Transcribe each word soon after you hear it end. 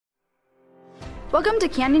Welcome to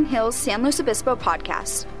Canyon Hills San Luis Obispo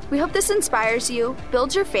podcast. We hope this inspires you,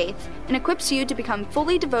 builds your faith, and equips you to become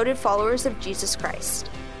fully devoted followers of Jesus Christ.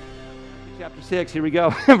 Chapter 6, here we go.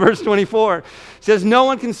 Verse 24 it says, "No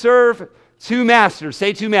one can serve two masters."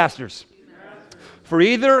 Say two masters. "For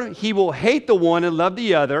either he will hate the one and love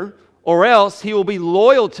the other, or else he will be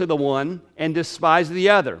loyal to the one and despise the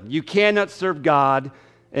other. You cannot serve God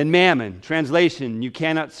and mammon." Translation, you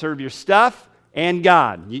cannot serve your stuff and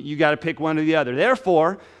God. You got to pick one or the other.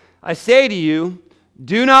 "Therefore, I say to you,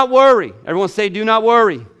 do not worry." Everyone say, do not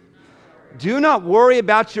worry. "Do not worry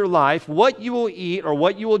about your life, what you will eat or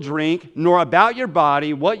what you will drink, nor about your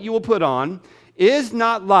body, what you will put on. Is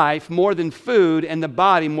not life more than food, and the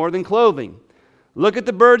body more than clothing? Look at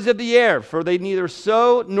the birds of the air, for they neither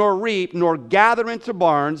sow nor reap nor gather into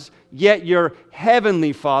barns, yet your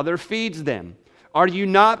heavenly Father feeds them. Are you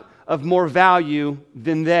not of more value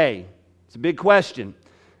than they?" It's a big question.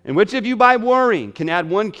 "And which of you by worrying can add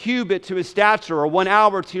 1 cubit to his stature, or 1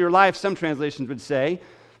 hour to your life?" Some translations would say.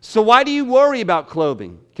 "So why do you worry about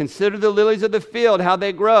clothing? Consider the lilies of the field, how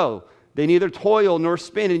they grow. They neither toil nor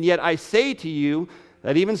spin. And yet I say to you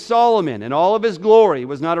that even Solomon in all of his glory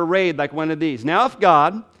was not arrayed like one of these. Now if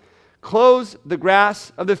God clothes the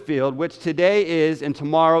grass of the field, which today is and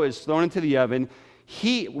tomorrow is thrown into the oven,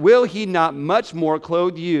 will he not much more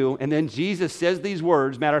clothe you?" And then Jesus says these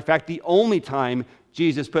words. Matter of fact, the only time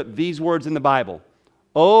Jesus put these words in the Bible.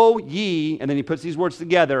 "O ye," and then he puts these words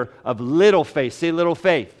together, "of little faith." Say little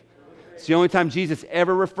faith. It's the only time Jesus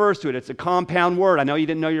ever refers to it. It's a compound word. I know you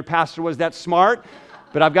didn't know your pastor was that smart,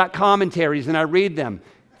 but I've got commentaries and I read them.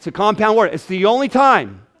 It's a compound word. It's the only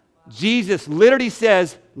time Jesus literally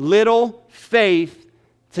says little faith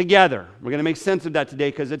together. We're going to make sense of that today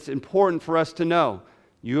because it's important for us to know.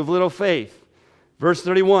 You have little faith. Verse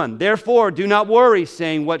 31, "Therefore do not worry,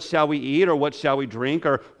 saying, what shall we eat, or what shall we drink,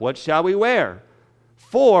 or what shall we wear?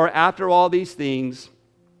 For after all these things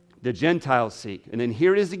the Gentiles seek." And then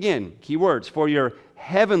here it is again, key words. "For your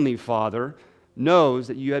heavenly Father knows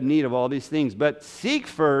that you have need of all these things. But seek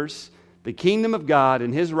first the kingdom of God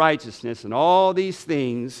and his righteousness, and all these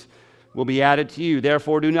things will be added to you.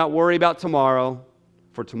 Therefore do not worry about tomorrow,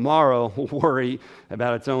 for tomorrow will worry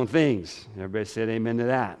about its own things." Everybody said amen to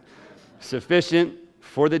that. "Sufficient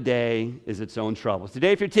for the day is its own troubles."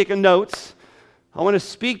 Today, if you're taking notes, I want to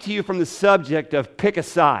speak to you from the subject of pick a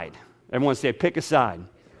side. Everyone say pick a side.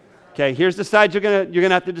 Okay, here's the side you're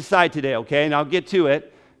gonna have to decide today, okay? And I'll get to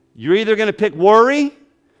it. You're either going to pick worry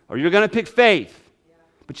or you're going to pick faith.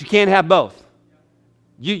 But you can't have both.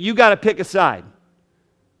 You got to pick a side.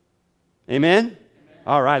 Amen?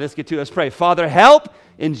 All right, let's get to it. Let's pray. Father, help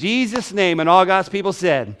in Jesus' name. And all God's people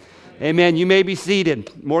said, amen. You may be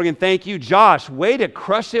seated. Morgan, thank you. Josh, way to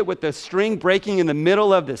crush it with the string breaking in the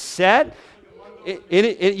middle of the set.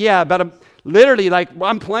 Literally, like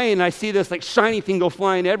I'm playing and I see this like shiny thing go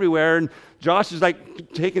flying everywhere, and Josh is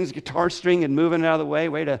like taking his guitar string and moving it out of the way.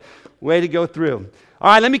 Way to go through. All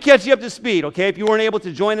right, let me catch you up to speed, okay? If you weren't able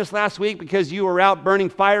to join us last week because you were out burning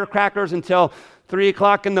firecrackers until 3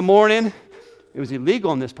 o'clock in the morning. It was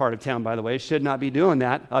illegal in this part of town, by the way. Should not be doing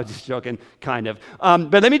that. I was just joking, kind of.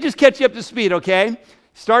 But let me just catch you up to speed, okay?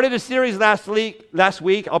 Started a series last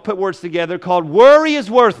week. I'll put words together called "Worry is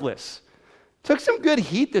Worthless." Took some good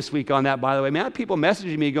heat this week on that, by the way. Man, people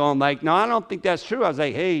messaging me going like, "No, I don't think that's true." I was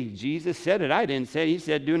like, "Hey, Jesus said it. I didn't say it. He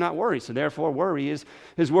said, do not worry. So therefore, worry is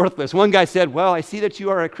worthless." One guy said, "Well, I see that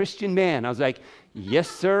you are a Christian man." I was like, "Yes,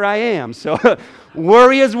 sir, I am." So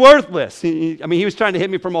worry is worthless. He was trying to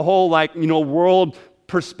hit me from a whole, world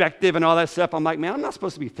perspective and all that stuff. I'm like, man, I'm not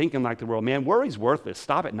supposed to be thinking like the world, man. Worry's worthless.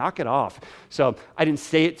 Stop it. Knock it off. So I didn't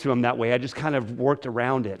say it to him that way. I just kind of worked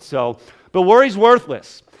around it. But worry's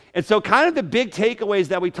worthless. And so kind of the big takeaways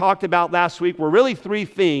that we talked about last week were really 3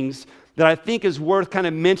 things that I think is worth kind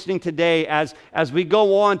of mentioning today as we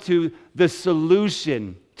go on to the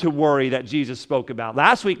solution to worry that Jesus spoke about.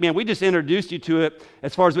 Last week, man, we just introduced you to it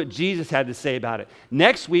as far as what Jesus had to say about it.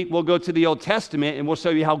 Next week, we'll go to the Old Testament and we'll show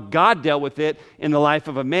you how God dealt with it in the life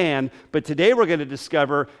of a man. But today we're going to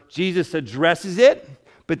discover Jesus addresses it,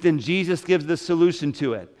 but then Jesus gives the solution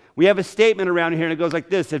to it. We have a statement around here and it goes like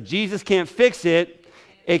this: if Jesus can't fix it,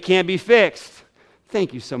 it can't be fixed.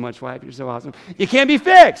 Thank you so much, wife. You're so awesome. It can't be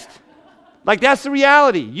fixed. Like, that's the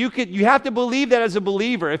reality. You have to believe that as a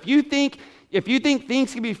believer. If you think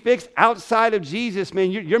things can be fixed outside of Jesus,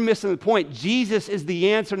 man, you're missing the point. Jesus is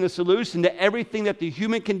the answer and the solution to everything that the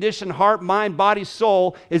human condition, heart, mind, body,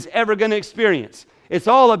 soul is ever going to experience. It's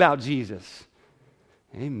all about Jesus.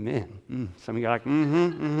 Amen. Some of you are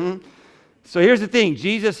like, So here's the thing.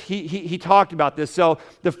 Jesus, he talked about this. So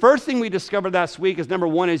the first thing we discovered last week is, number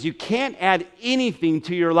one, is you can't add anything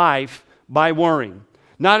to your life by worrying.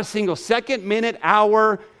 Not a single second, minute,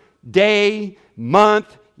 hour, day,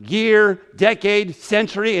 month, year, decade,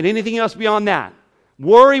 century, and anything else beyond that.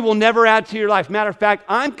 Worry will never add to your life. Matter of fact,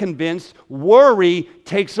 I'm convinced worry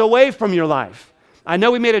takes away from your life. I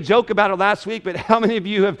know we made a joke about it last week, but how many of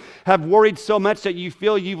you have worried so much that you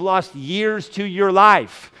feel you've lost years to your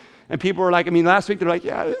life? And people were like, last week they're like,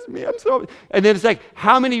 yeah, this is me, I'm so... And then it's like,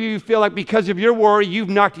 how many of you feel like because of your worry, you've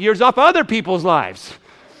knocked years off other people's lives?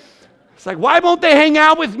 It's like, why won't they hang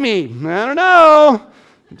out with me? I don't know.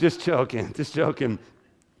 Just joking.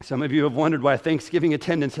 Some of you have wondered why Thanksgiving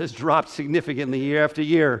attendance has dropped significantly year after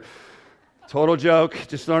year. Total joke,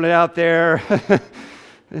 just throwing it out there.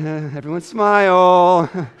 Everyone smile.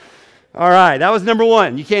 All right, that was number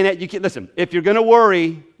one. You can't listen, if you're going to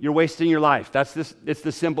worry, you're wasting your life. It's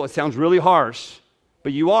the simple. It sounds really harsh,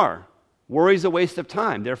 but you are. Worry is a waste of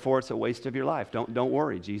time. Therefore, it's a waste of your life. Don't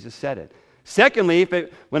worry. Jesus said it. Secondly,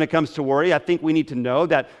 when it comes to worry, I think we need to know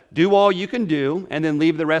that do all you can do and then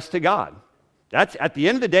leave the rest to God. That's at the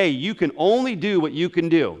end of the day, you can only do what you can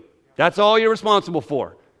do. That's all you're responsible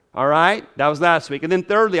for. All right? That was last week. And then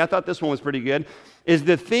thirdly, I thought this one was pretty good, is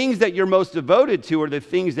the things that you're most devoted to are the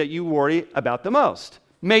things that you worry about the most.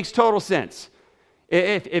 Makes total sense.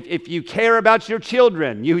 If you care about your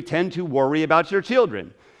children, you tend to worry about your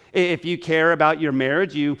children. If you care about your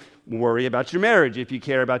marriage, you worry about your marriage. If you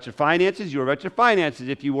care about your finances, you worry about your finances.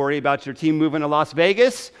 If you worry about your team moving to Las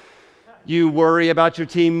Vegas, you worry about your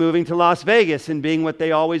team moving to Las Vegas and being what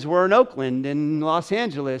they always were in Oakland and Los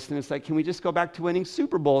Angeles. And it's like, can we just go back to winning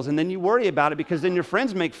Super Bowls? And then you worry about it because then your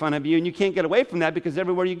friends make fun of you and you can't get away from that because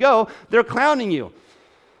everywhere you go, they're clowning you.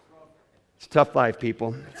 It's a tough life,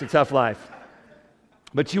 people. It's a tough life.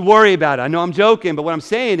 But you worry about it. I know I'm joking, but what I'm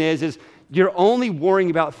saying is you're only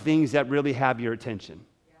worrying about things that really have your attention.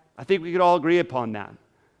 I think we could all agree upon that.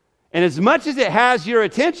 And as much as it has your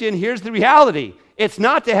attention, here's the reality. It's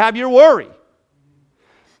not to have your worry.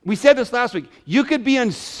 We said this last week. You could be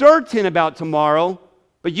uncertain about tomorrow,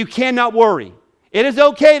 but you cannot worry. It is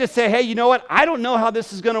okay to say, hey, you know what? I don't know how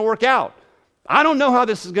this is going to work out. I don't know how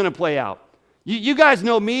this is going to play out. You guys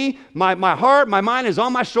know me. My heart, my mind is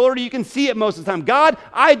on my shoulder. You can see it most of the time. God,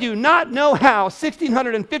 I do not know how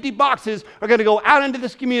 1,650 boxes are going to go out into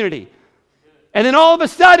this community. And then all of a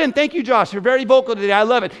sudden, thank you, Josh, you're very vocal today. I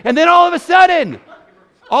love it. And then all of a sudden,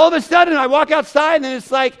 I walk outside and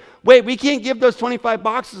it's like, wait, we can't give those 25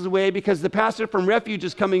 boxes away because the pastor from Refuge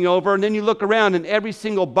is coming over. And then you look around and every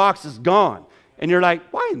single box is gone. And you're like,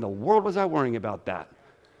 why in the world was I worrying about that?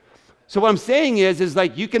 So what I'm saying is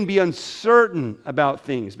like you can be uncertain about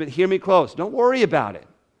things, but hear me close. Don't worry about it.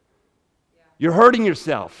 You're hurting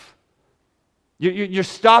yourself. You're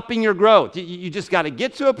stopping your growth. You just got to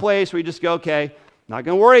get to a place where you just go, okay, not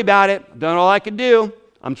going to worry about it. I've done all I can do.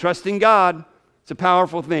 I'm trusting God. It's a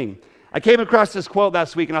powerful thing. I came across this quote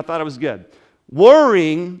last week and I thought it was good.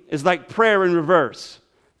 Worrying is like prayer in reverse.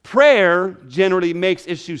 Prayer generally makes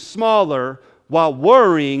issues smaller, while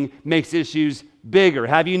worrying makes issues bigger.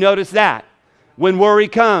 Have you noticed that? When worry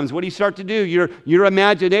comes, what do you start to do? Your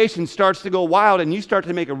imagination starts to go wild and you start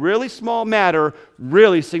to make a really small matter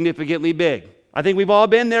really significantly big. I think we've all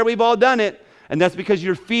been there, we've all done it, and that's because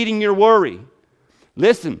you're feeding your worry.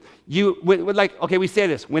 Listen, we say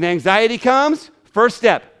this, when anxiety comes, first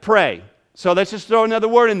step, pray. So let's just throw another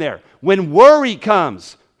word in there. When worry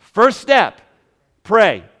comes, first step,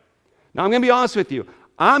 pray. Now I'm going to be honest with you.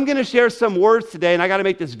 I'm going to share some words today, and I got to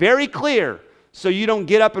make this very clear so you don't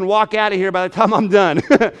get up and walk out of here by the time I'm done.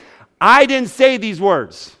 I didn't say these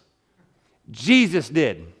words. Jesus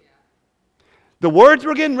did. The words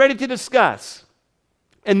we're getting ready to discuss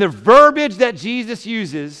and the verbiage that Jesus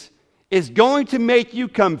uses is going to make you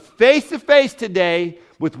come face to face today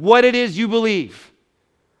with what it is you believe.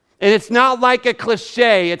 And it's not like a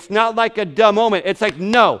cliche. It's not like a dumb moment. It's like,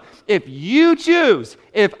 no, if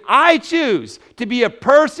I choose to be a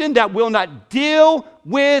person that will not deal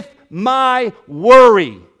with my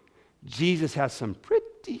worry, Jesus has some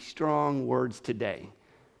pretty strong words today.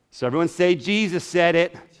 So everyone say, Jesus said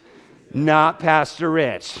it. Not Pastor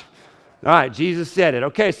Rich. All right, Jesus said it.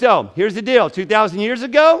 Okay, so here's the deal. 2,000 years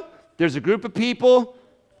ago, there's a group of people,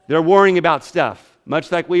 they're worrying about stuff,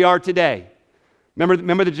 much like we are today.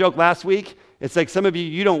 Remember the joke last week? It's like some of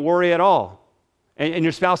you don't worry at all. And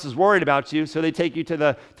your spouse is worried about you, so they take you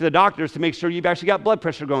to the doctors to make sure you've actually got blood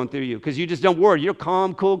pressure going through you because you just don't worry. You're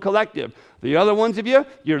calm, cool, collective. The other ones of you,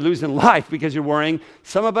 you're losing life because you're worrying.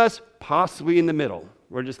 Some of us, possibly in the middle.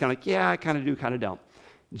 We're just kind of like, yeah, I kind of do, kind of don't.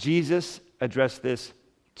 Jesus addressed this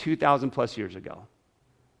 2,000 plus years ago,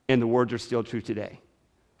 and the words are still true today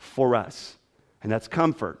for us, and that's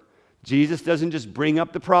comfort. Jesus doesn't just bring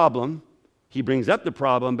up the problem. He brings up the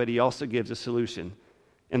problem, but he also gives a solution.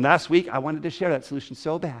 And last week, I wanted to share that solution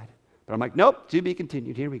so bad. But I'm like, nope, to be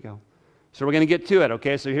continued. Here we go. So we're going to get to it,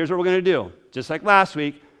 okay? So here's what we're going to do. Just like last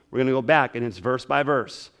week, we're going to go back, and it's verse by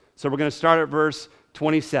verse. So we're going to start at verse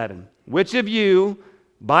 27. Which of you,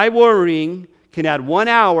 by worrying, can add 1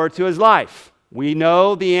 hour to his life? We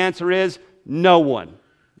know the answer is no one.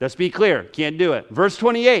 Let's be clear. Can't do it. Verse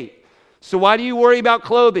 28. So why do you worry about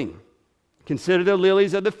clothing? Consider the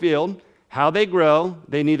lilies of the field, how they grow.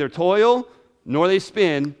 They neither toil nor they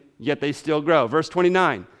spin, yet they still grow. Verse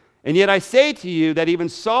 29. And yet I say to you that even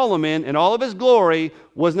Solomon in all of his glory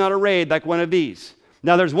was not arrayed like one of these.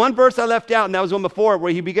 Now there's one verse I left out, and that was one before,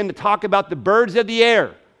 where he began to talk about the birds of the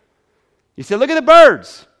air. He said, look at the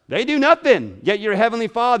birds. They do nothing, yet your heavenly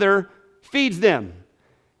Father feeds them.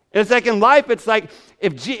 And it's like in life, it's like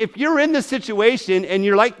if you're in this situation and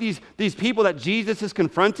you're like these people that Jesus is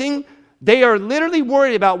confronting, they are literally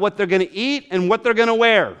worried about what they're going to eat and what they're going to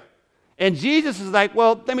wear. And Jesus is like,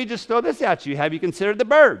 well, let me just throw this at you. Have you considered the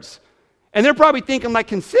birds? And they're probably thinking, like,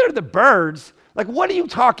 consider the birds? Like, what are you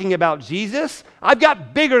talking about, Jesus? I've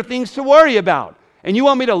got bigger things to worry about. And you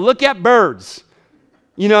want me to look at birds,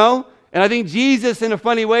 you know? And I think Jesus, in a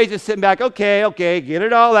funny way, is just sitting back, okay, get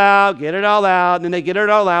it all out. And then they get it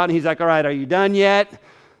all out, and he's like, all right, are you done yet?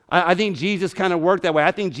 I think Jesus kind of worked that way.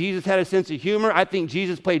 I think Jesus had a sense of humor. I think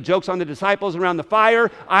Jesus played jokes on the disciples around the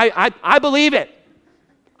fire. I believe it.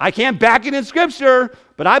 I can't back it in Scripture,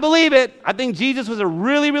 but I believe it. I think Jesus was a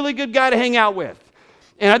really, really good guy to hang out with.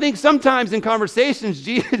 And I think sometimes in conversations,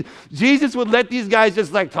 Jesus would let these guys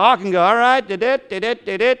just like talk and go, all right,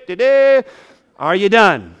 are you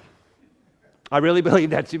done? I really believe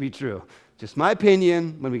that to be true. Just my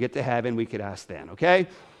opinion. When we get to heaven, we could ask then, okay?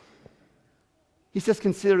 He says,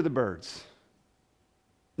 consider the birds.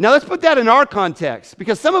 Now let's put that in our context,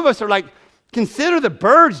 because some of us are like, consider the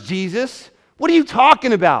birds, Jesus. What are you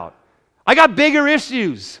talking about? I got bigger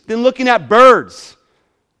issues than looking at birds.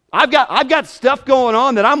 I've got stuff going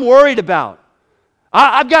on that I'm worried about.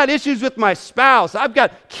 I've got issues with my spouse. I've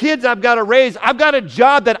got kids I've got to raise. I've got a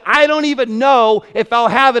job that I don't even know if I'll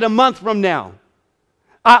have it a month from now.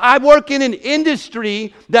 I work in an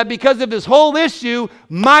industry that because of this whole issue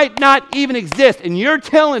might not even exist. And you're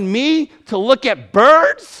telling me to look at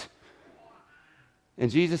birds?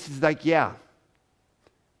 And Jesus is like, yeah,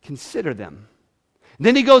 consider them.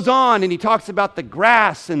 Then he goes on and he talks about the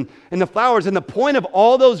grass and the flowers. And the point of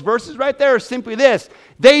all those verses right there is simply this.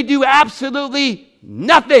 They do absolutely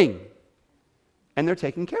nothing. And they're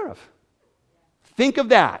taken care of. Think of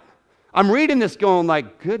that. I'm reading this going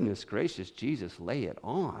like, goodness gracious, Jesus, lay it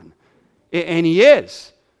on. And he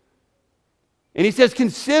is. And he says,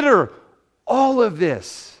 consider all of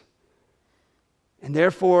this. And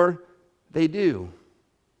therefore, they do.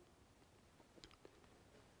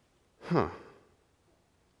 Do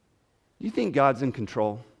you think God's in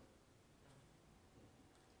control?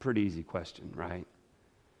 Pretty easy question, right?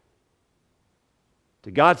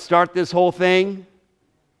 Did God start this whole thing?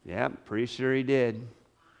 Yeah, pretty sure he did.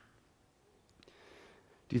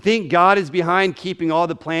 Do you think God is behind keeping all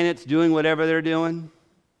the planets doing whatever they're doing?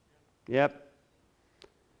 Yep.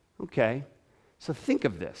 Okay. So think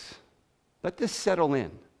of this. Let this settle in.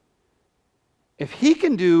 If he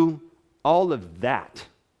can do all of that,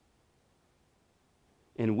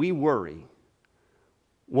 and we worry,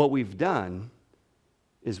 what we've done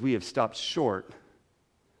is we have stopped short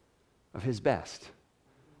of his best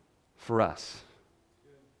for us.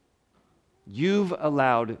 You've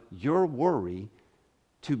allowed your worry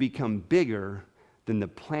to become bigger than the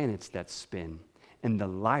planets that spin and the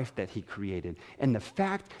life that he created. And the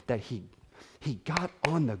fact that he got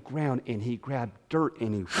on the ground and he grabbed dirt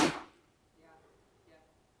and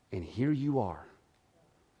and here you are.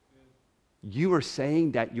 You are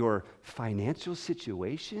saying that your financial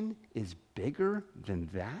situation is bigger than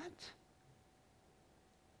that?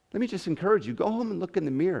 Let me just encourage you, go home and look in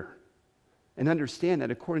the mirror and understand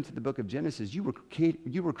that according to the book of Genesis, you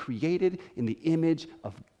were created in the image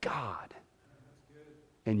of God.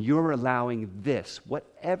 And you're allowing this,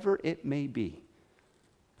 whatever it may be,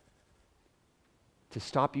 to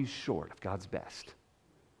stop you short of God's best.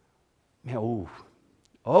 Man,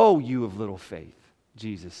 oh, you of little faith,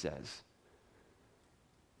 Jesus says.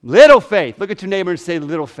 Little faith. Look at your neighbor and say,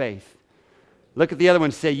 little faith. Look at the other one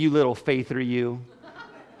and say, you little faith, are you?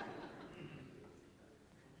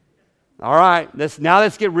 All right,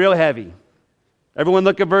 let's get real heavy. Everyone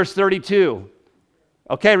look at verse 32.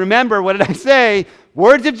 Okay, remember, what did I say?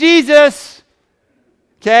 Words of Jesus.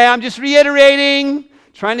 Okay, I'm just reiterating,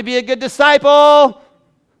 trying to be a good disciple,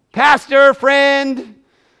 pastor, friend.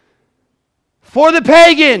 For the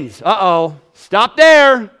pagans. Stop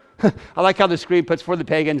there. I like how the screen puts for the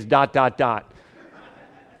pagans, ...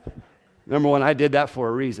 Number one, I did that for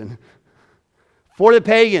a reason. For the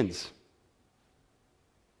pagans.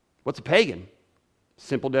 What's a pagan?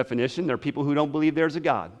 Simple definition, they're people who don't believe there's a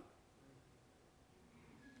God.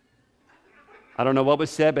 I don't know what was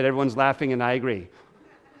said, but everyone's laughing and I agree.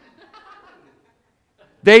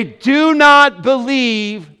 They do not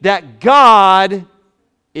believe that God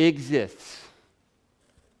exists.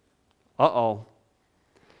 Uh-oh.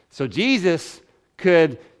 So Jesus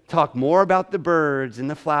could talk more about the birds and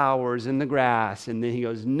the flowers and the grass, and then he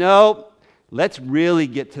goes, nope, let's really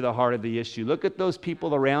get to the heart of the issue. Look at those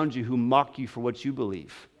people around you who mock you for what you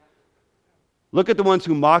believe. Look at the ones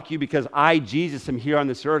who mock you because I, Jesus, am here on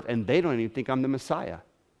this earth, and they don't even think I'm the Messiah.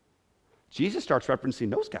 Jesus starts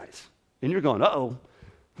referencing those guys, and you're going, uh-oh.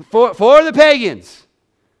 For the pagans,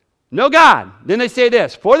 no God. Then they say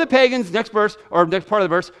this, for the pagans, next verse, or next part of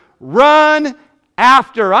the verse, run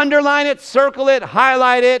after. Underline it, circle it,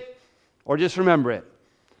 highlight it, or just remember it.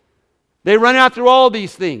 They run after all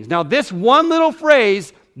these things. Now, this one little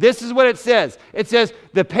phrase, this is what it says. It says,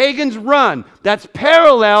 the pagans run. That's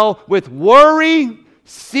parallel with worry,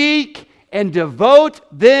 seek, and devote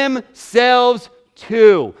themselves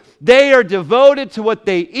to. They are devoted to what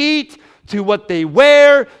they eat, to what they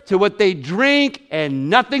wear, to what they drink, and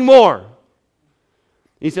nothing more.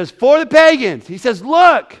 He says, for the pagans, he says,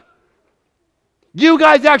 look, you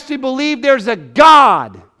guys actually believe there's a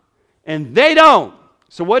God, and they don't.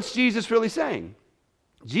 So what's Jesus really saying?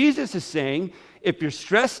 Jesus is saying, if you're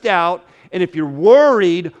stressed out and if you're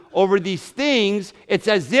worried over these things, it's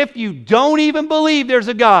as if you don't even believe there's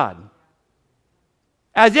a God.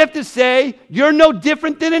 As if to say, you're no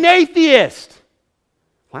different than an atheist.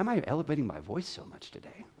 Why am I elevating my voice so much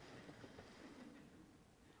today?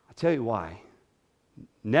 I'll tell you why.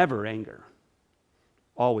 Never anger,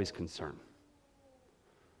 always concern.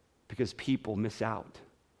 Because people miss out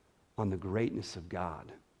on the greatness of God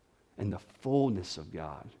and the fullness of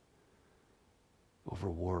God over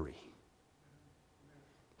worry.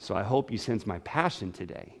 So I hope you sense my passion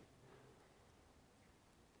today.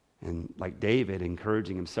 And like David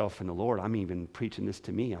encouraging himself in the Lord, I'm even preaching this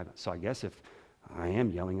to me. So I guess if I am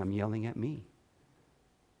yelling, I'm yelling at me.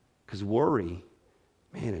 Because worry,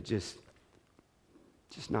 man, it just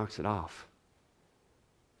knocks it off.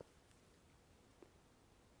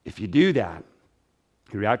 If you do that,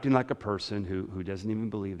 you're acting like a person who doesn't even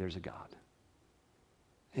believe there's a God.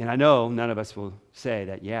 And I know none of us will say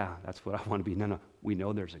that, yeah, that's what I want to be. No, we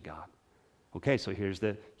know there's a God. Okay, so here's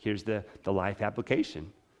the life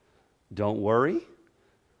application. Don't worry.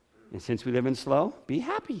 And since we live in slow, be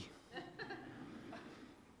happy.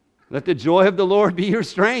 Let the joy of the Lord be your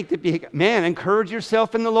strength. Encourage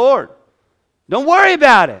yourself in the Lord. Don't worry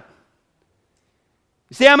about it.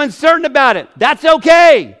 You say, I'm uncertain about it. That's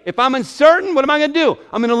okay. If I'm uncertain, what am I going to do?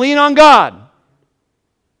 I'm going to lean on God.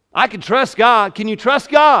 I can trust God. Can you trust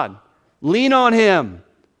God? Lean on Him.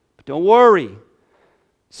 But don't worry.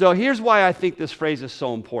 So here's why I think this phrase is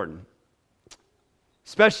so important.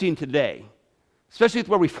 Especially in today. Especially with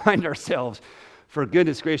where we find ourselves. For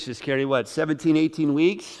goodness gracious, Carrie, 17, 18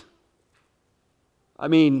 weeks? I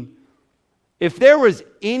mean, if there was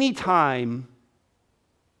any time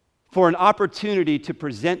for an opportunity to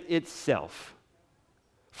present itself,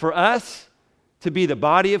 for us to be the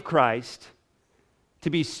body of Christ, to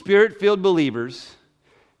be Spirit-filled believers,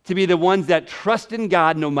 to be the ones that trust in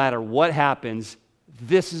God no matter what happens,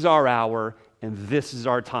 this is our hour and this is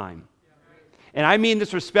our time. And I mean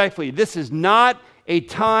this respectfully. This is not a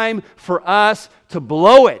time for us to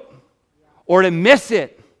blow it or to miss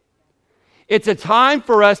it. It's a time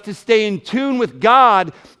for us to stay in tune with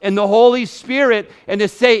God and the Holy Spirit and to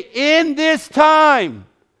say, in this time,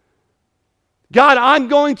 God, I'm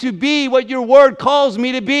going to be what your word calls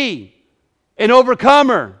me to be. An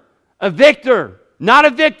overcomer, a victor, not a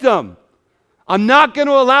victim. I'm not going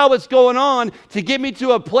to allow what's going on to get me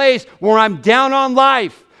to a place where I'm down on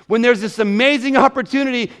life, when there's this amazing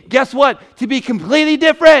opportunity, guess what? To be completely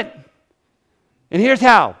different. And here's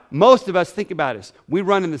how. Most of us, think about this. We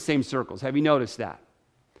run in the same circles. Have you noticed that?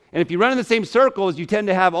 And if you run in the same circles, you tend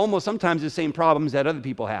to have almost sometimes the same problems that other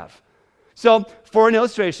people have. So, for an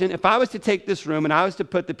illustration, if I was to take this room and I was to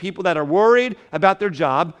put the people that are worried about their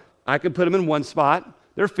job, I could put them in one spot.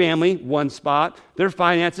 Their family, one spot. Their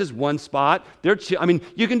finances, one spot.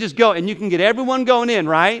 You can just go and you can get everyone going in,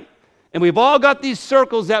 right? And we've all got these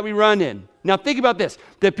circles that we run in. Now think about this.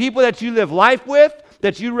 The people that you live life with,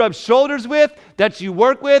 that you rub shoulders with, that you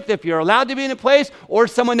work with, if you're allowed to be in a place, or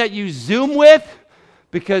someone that you Zoom with,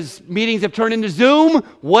 because meetings have turned into Zoom,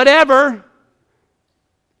 whatever.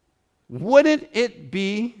 Wouldn't it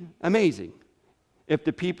be amazing if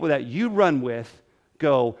the people that you run with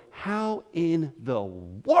go, how in the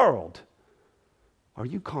world are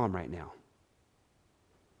you calm right now?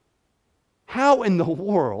 How in the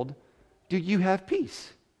world do you have peace?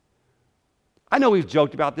 I know we've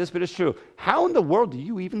joked about this, but it's true. How in the world do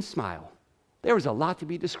you even smile? There is a lot to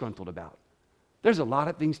be disgruntled about. There's a lot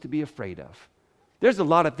of things to be afraid of. There's a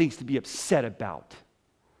lot of things to be upset about.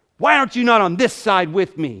 Why aren't you not on this side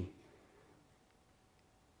with me?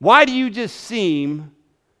 Why do you just seem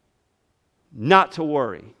not to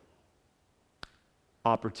worry?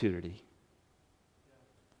 Opportunity.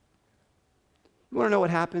 You want to know what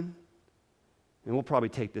happened? And we'll probably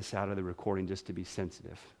take this out of the recording just to be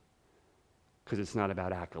sensitive, because it's not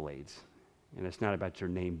about accolades, and it's not about your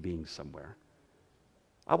name being somewhere.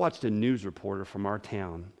 I watched a news reporter from our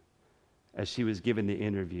town, as she was given the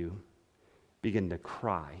interview, begin to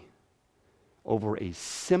cry over a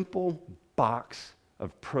simple box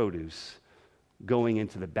of produce going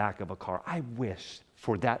into the back of a car. I wish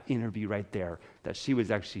for that interview right there that she was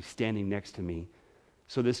actually standing next to me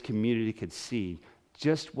so this community could see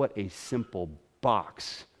just what a simple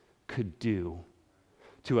box could do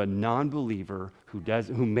to a non-believer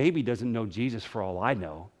who maybe doesn't know Jesus for all I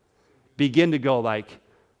know, begin to go like,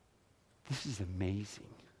 this is amazing.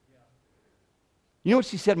 You know what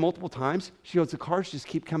she said multiple times? She goes, the cars just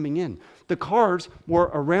keep coming in. The cars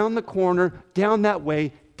were around the corner, down that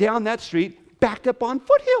way, down that street, backed up on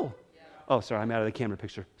Foothill. Yeah. Oh, sorry, I'm out of the camera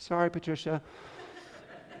picture. Sorry, Patricia.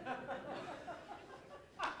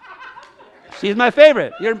 She's my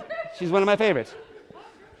favorite. She's one of my favorites.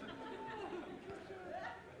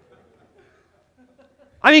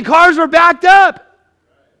 I mean, cars were backed up.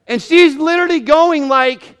 And she's literally going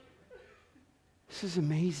like, this is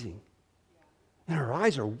amazing. And her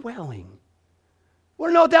eyes are welling. Want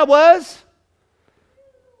to know what that was?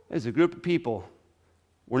 As a group of people,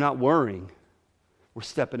 we're not worrying. We're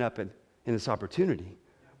stepping up in this opportunity.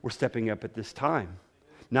 We're stepping up at this time.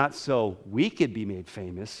 Not so we could be made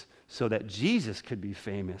famous, so that Jesus could be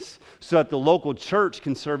famous, so that the local church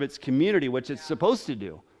can serve its community, which it's supposed to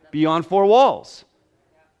do, beyond four walls.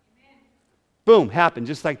 Boom, happened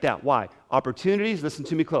just like that. Why? Opportunities, listen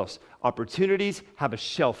to me close. Opportunities have a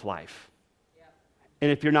shelf life. And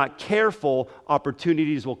if you're not careful,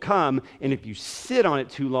 opportunities will come, and if you sit on it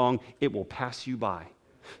too long, it will pass you by.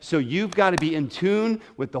 So you've got to be in tune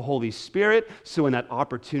with the Holy Spirit, so when that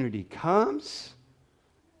opportunity comes,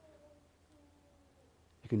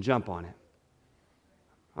 you can jump on it.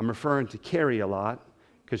 I'm referring to Carrie a lot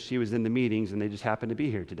because she was in the meetings and they just happened to be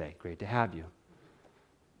here today. Great to have you.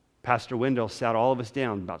 Pastor Wendell sat all of us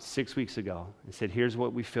down about 6 weeks ago and said, here's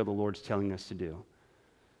what we feel the Lord's telling us to do.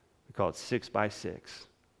 We call it 6 by 6.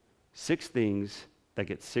 6 things that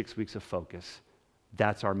get 6 weeks of focus.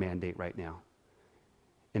 That's our mandate right now.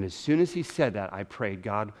 And as soon as he said that, I prayed,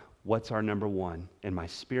 God, what's our number one? And my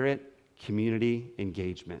spirit, community,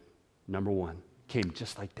 engagement. Number one came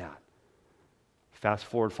just like that. Fast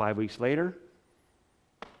forward 5 weeks later,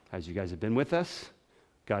 as you guys have been with us,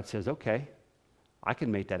 God says, okay, I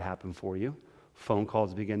can make that happen for you. Phone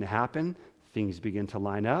calls begin to happen. Things begin to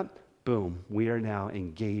line up. Boom, we are now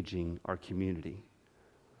engaging our community.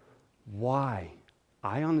 Why?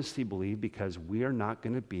 I honestly believe because we are not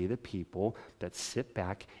going to be the people that sit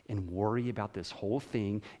back and worry about this whole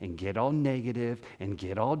thing and get all negative and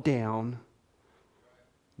get all down.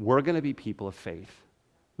 We're going to be people of faith.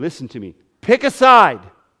 Listen to me. Pick a side.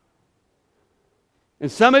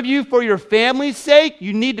 And some of you, for your family's sake,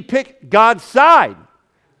 you need to pick God's side.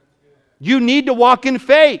 You need to walk in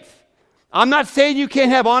faith. I'm not saying you can't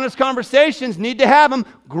have honest conversations. Need to have them.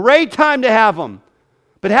 Great time to have them.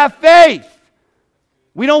 But have faith.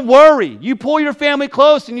 We don't worry. You pull your family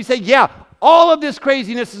close and you say, yeah, all of this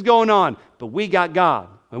craziness is going on, but we got God,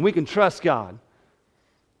 and we can trust God,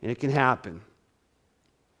 and it can happen.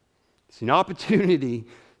 It's an opportunity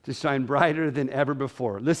to shine brighter than ever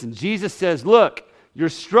before. Listen, Jesus says, look, your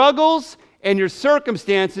struggles and your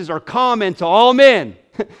circumstances are common to all men.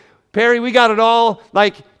 Perry, we got it all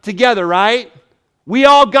together, right? We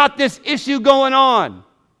all got this issue going on.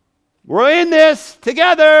 We're in this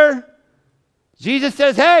together. Jesus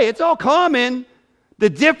says, hey, it's all common. The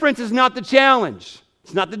difference is not the challenge.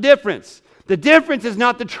 It's not the difference. The difference is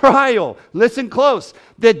not the trial. Listen close.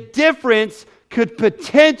 The difference could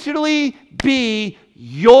potentially be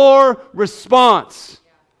your response.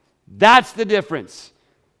 That's the difference.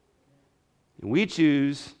 And we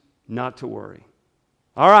choose not to worry.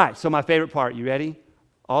 All right, so my favorite part. You ready?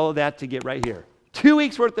 All of that to get right here. 2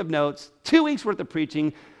 weeks worth of notes, 2 weeks worth of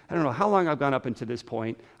preaching. I don't know how long I've gone up until this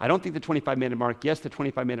point. I don't think the 25-minute mark. Yes, the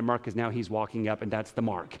 25-minute mark is now he's walking up, and that's the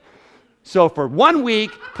mark. So for 1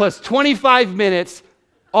 week plus 25 minutes,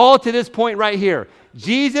 all to this point right here,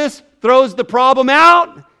 Jesus throws the problem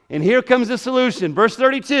out, and here comes the solution. Verse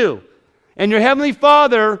 32, and your heavenly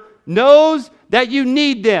Father knows that you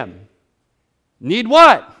need them. Need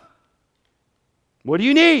what? What do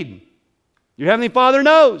you need? Your heavenly Father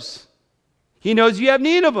knows. He knows you have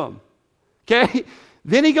need of them. Okay?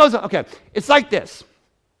 Then he goes, okay, it's like this.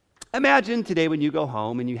 Imagine today when you go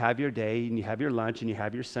home and you have your day and you have your lunch and you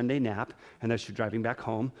have your Sunday nap, and as you're driving back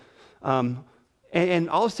home, and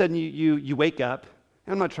all of a sudden you wake up.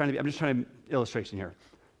 I'm just trying to illustration here.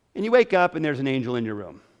 And you wake up and there's an angel in your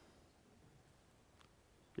room.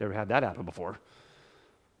 You ever had that happen before?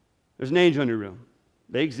 There's an angel in your room.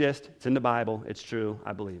 They exist. It's in the Bible. It's true.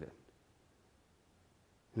 I believe it.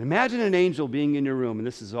 And imagine an angel being in your room, and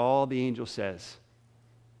this is all the angel says.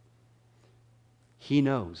 He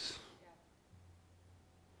knows.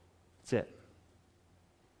 That's it.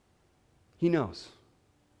 He knows.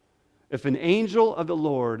 If an angel of the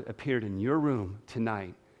Lord appeared in your room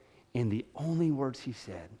tonight, and the only words he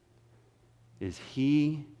said is,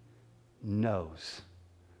 he knows,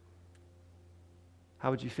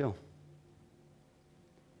 how would you feel?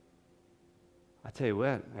 I tell you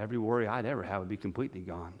what, every worry I'd ever have would be completely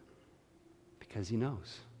gone, because he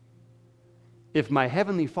knows. If my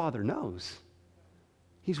heavenly Father knows,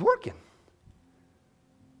 he's working.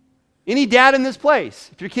 Any dad in this place,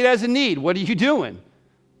 if your kid has a need, what are you doing?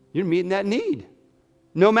 You're meeting that need,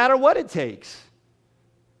 no matter what it takes.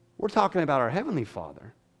 We're talking about our heavenly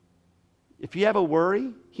Father. If you have a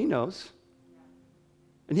worry, he knows,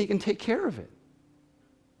 and he can take care of it.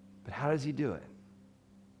 But how does he do it?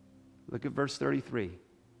 Look at verse 33.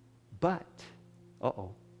 But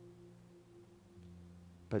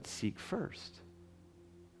seek first.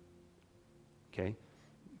 Okay?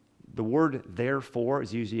 The word therefore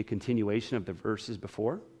is usually a continuation of the verses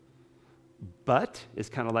before. But is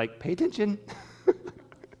kind of like, pay attention.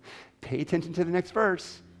 Pay attention to the next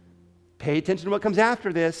verse. Pay attention to what comes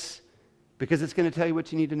after this, because it's going to tell you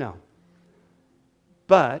what you need to know.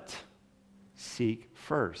 But seek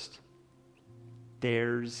first.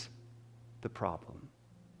 There's the problem.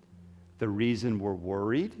 The reason we're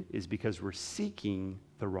worried is because we're seeking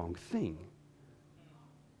the wrong thing.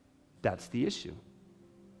 That's the issue.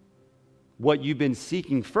 What you've been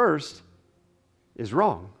seeking first is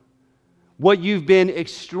wrong. What you've been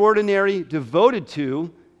extraordinarily devoted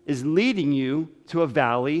to is leading you to a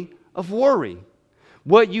valley of worry.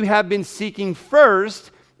 What you have been seeking first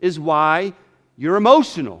is why you're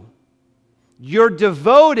emotional. You're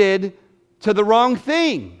devoted to the wrong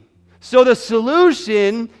thing. So the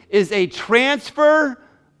solution is a transfer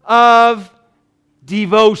of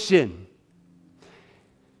devotion.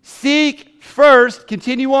 Seek first,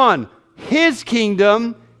 continue on, his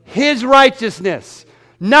kingdom, his righteousness.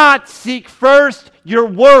 Not seek first your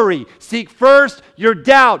worry. Seek first your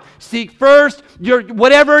doubt. Seek first your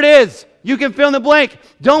whatever it is. You can fill in the blank.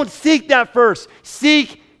 Don't seek that first.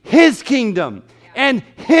 Seek his kingdom and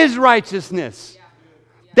his righteousness.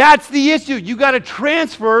 That's the issue. You got to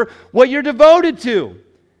transfer what you're devoted to.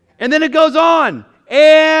 And then it goes on.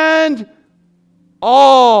 And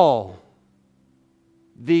all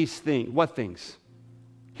these things. What things?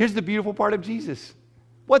 Here's the beautiful part of Jesus.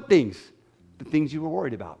 What things? The things you were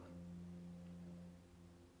worried about.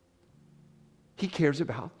 He cares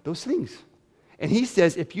about those things. And he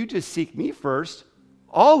says, if you just seek me first,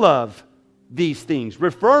 all of these things,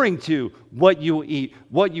 referring to what you will eat,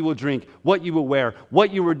 what you will drink, what you will wear,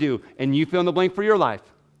 what you will do, and you fill in the blank for your life.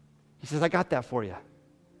 He says, I got that for you.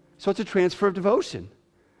 So it's a transfer of devotion.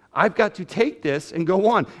 I've got to take this and go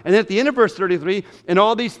on. And then at the end of verse 33, and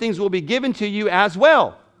all these things will be given to you as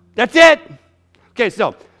well. That's it. Okay,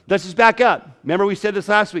 so let's just back up. Remember we said this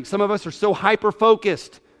last week. Some of us are so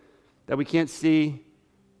hyper-focused that we can't see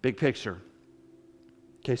big picture.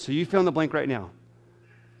 Okay, so you fill in the blank right now.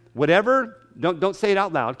 Whatever, don't say it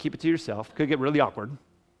out loud. Keep it to yourself. Could get really awkward.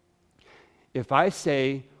 If I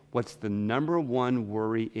say, what's the number one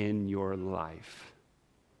worry in your life?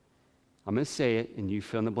 I'm going to say it, and you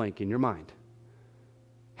fill in the blank in your mind.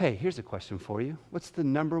 Hey, here's a question for you. What's the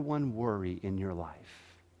number one worry in your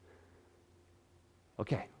life?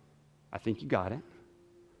 Okay, I think you got it.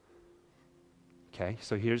 Okay,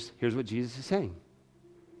 so here's what Jesus is saying.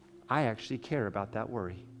 I actually care about that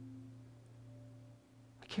worry.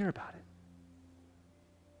 I care about it.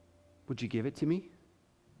 Would you give it to me?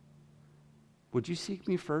 Would you seek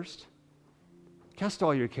me first? Cast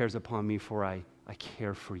all your cares upon me, for I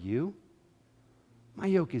care for you. My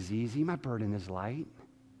yoke is easy, my burden is light.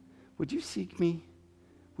 Would you seek me?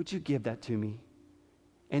 Would you give that to me?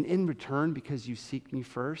 And in return, because you seek me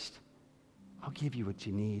first, I'll give you what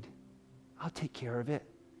you need. I'll take care of it.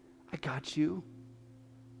 I got you.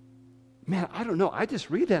 Man, I don't know. I just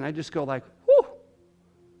read that and I just go like, whew,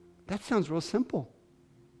 that sounds real simple.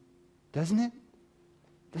 Doesn't it?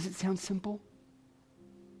 Does it sound simple?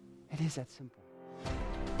 It is that simple.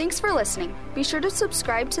 Thanks for listening. Be sure to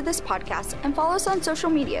subscribe to this podcast and follow us on social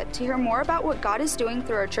media to hear more about what God is doing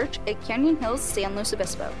through our church at Canyon Hills, San Luis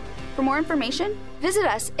Obispo. For more information, visit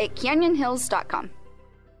us at canyonhills.com.